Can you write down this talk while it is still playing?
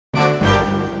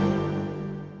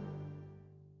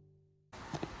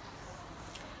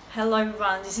Hello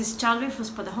everyone, this is Charlie from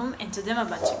Spotahome and today I'm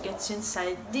about to get you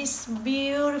inside this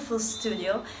beautiful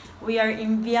studio. We are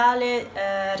in Viale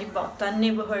Ribotta,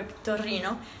 neighborhood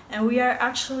Torrino, and we are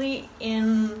actually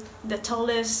in the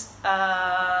tallest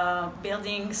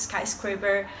building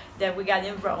skyscraper that we got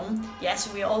in Rome.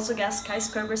 Yes, we also got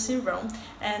skyscrapers in Rome,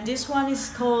 and this one is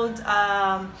called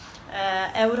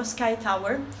Sky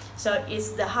Tower. So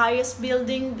it's the highest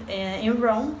building in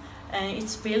Rome. And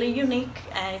it's really unique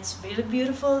and it's really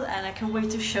beautiful, and I can't wait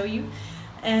to show you.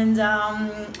 And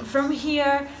from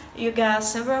here you got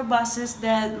several buses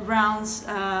that rounds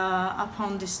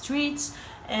upon the streets,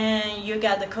 and you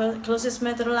got the closest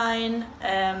metro line,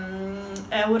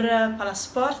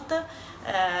 Palasport.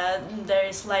 There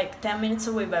is like 10 minutes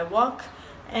away by walk,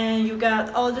 and you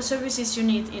got all the services you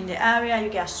need in the area. You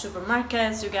got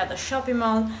supermarkets, you got the shopping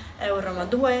mall, Roma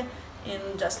 2, in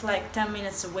just like 10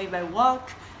 minutes away by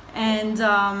walk. And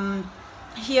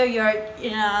here you're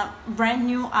in a brand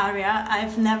new area.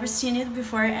 I've never seen it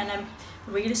before, and I'm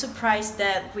really surprised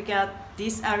that we got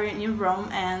this area in Rome,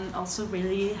 and also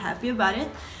really happy about it.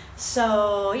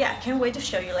 So yeah, I can't wait to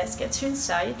show you. Let's get you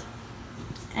inside.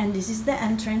 And this is the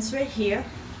entrance right here.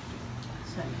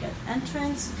 So you got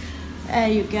entrance,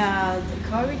 you got the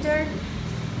corridor.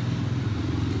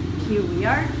 Here we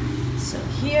are. So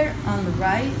here on the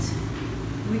right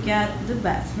we got the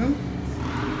bathroom.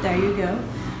 There you go.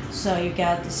 So you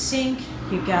got the sink,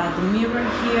 you got the mirror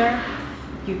here,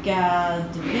 you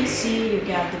got the WC, you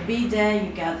got the bidet,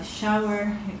 you got the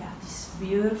shower, you got this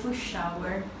beautiful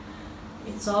shower.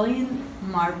 It's all in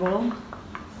marble.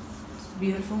 It's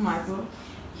beautiful marble.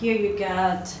 Here you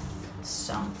got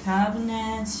some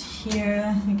cabinets.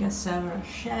 Here you got several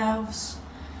shelves.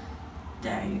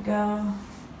 There you go.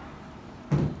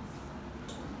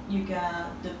 You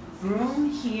got the broom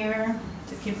here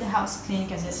to keep the house clean,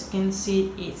 because as you can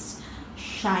see it's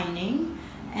shining.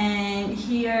 And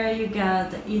here you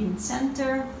got the eating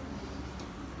center.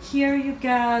 Here you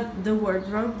got the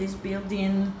wardrobe, this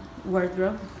built-in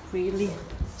wardrobe, really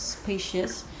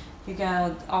spacious. You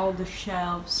got all the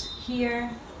shelves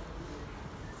here.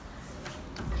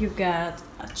 You got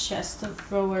a chest of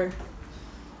drawer,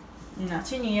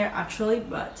 not in here actually,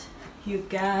 but you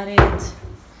got it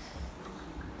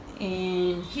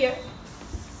in here.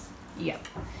 Yep,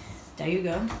 there you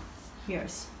go.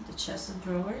 Here's the chest of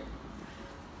drawer.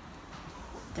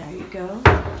 There you go.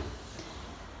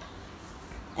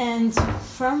 And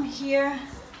from here,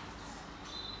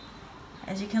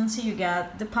 as you can see, you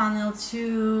got the panel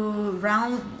to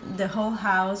round the whole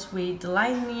house with the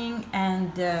lighting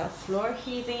and the floor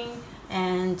heating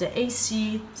and the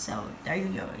AC. So there you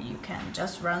go, you can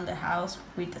just run the house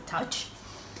with a touch.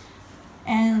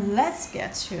 And let's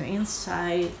get you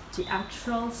inside the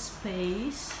actual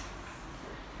space.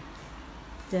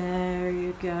 There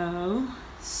you go.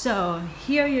 So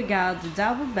here you got the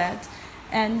double bed,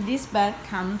 and this bed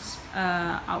comes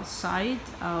outside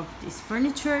of this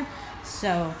furniture.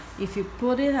 So if you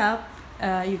put it up,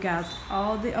 you got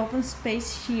all the open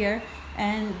space here,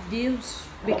 and this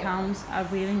becomes a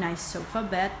really nice sofa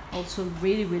bed, also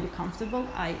really comfortable.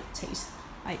 I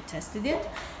tested it.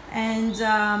 And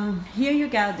here you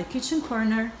got the kitchen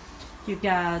corner, you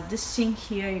got the sink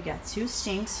here, you got two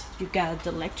sinks, you got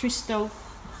the electric stove,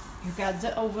 you got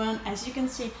the oven. As you can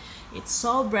see, it's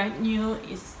all brand new,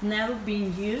 it's never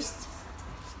been used.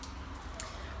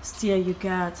 Still you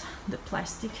got the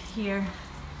plastic here.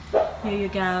 Here you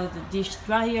got the dish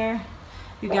dryer.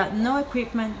 You got no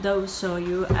equipment though, so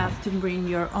you have to bring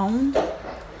your own.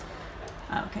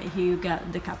 Okay, here you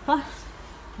got the capa,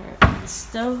 here the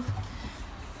stove.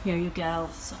 Here you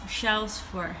got some shelves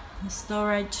for the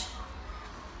storage.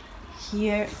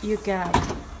 Here you got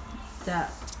the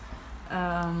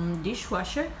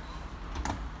dishwasher.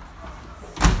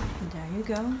 There you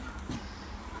go.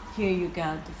 Here you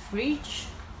got the fridge.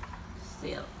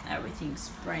 Still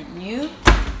everything's brand new.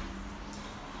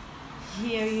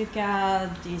 Here you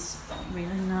got this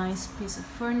really nice piece of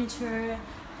furniture.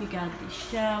 You got the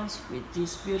shelves with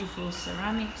these beautiful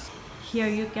ceramics. Here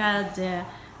you got the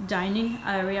dining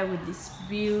area with this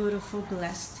beautiful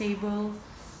glass table.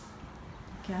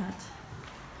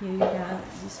 Here you got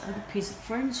this other piece of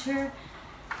furniture,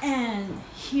 and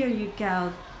here you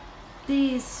got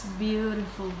this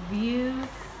beautiful view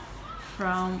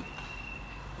from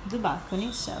the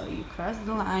balcony. So you cross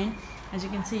the line. As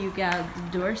you can see, you got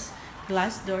the doors,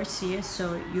 glass doors here,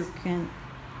 so you can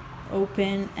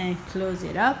open and close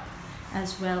it up,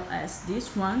 as well as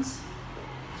these ones.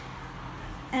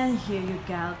 And here you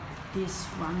got this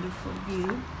wonderful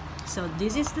view. So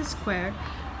this is the square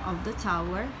of the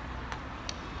tower,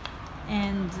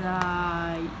 And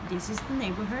this is the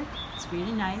neighborhood. It's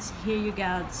really nice. Here you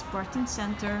got sporting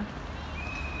center,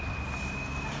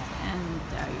 and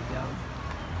there you go.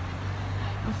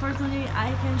 Unfortunately,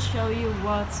 I can show you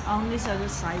what's on this other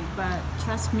side, but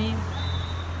trust me,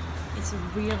 it's a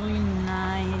really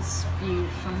nice view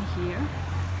from here.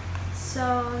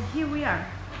 So here we are.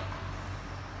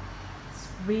 It's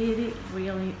really,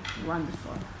 really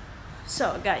wonderful.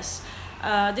 So guys,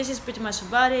 this is pretty much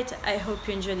about it. I hope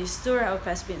you enjoyed this tour. I hope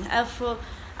it's been helpful.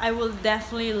 I will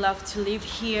definitely love to live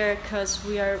here because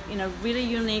we are in a really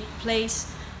unique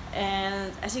place.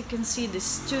 And as you can see, the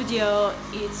studio,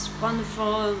 it's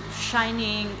wonderful,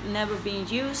 shining, never being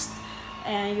used,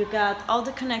 and you got all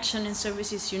the connection and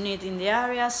services you need in the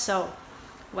area. So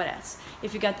what else?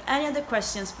 If you got any other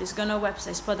questions, please go on our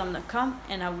website spotahome.com,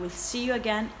 and I will see you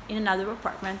again in another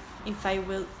apartment if I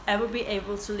will ever be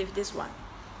able to leave this one.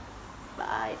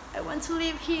 Bye. I want to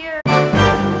live here.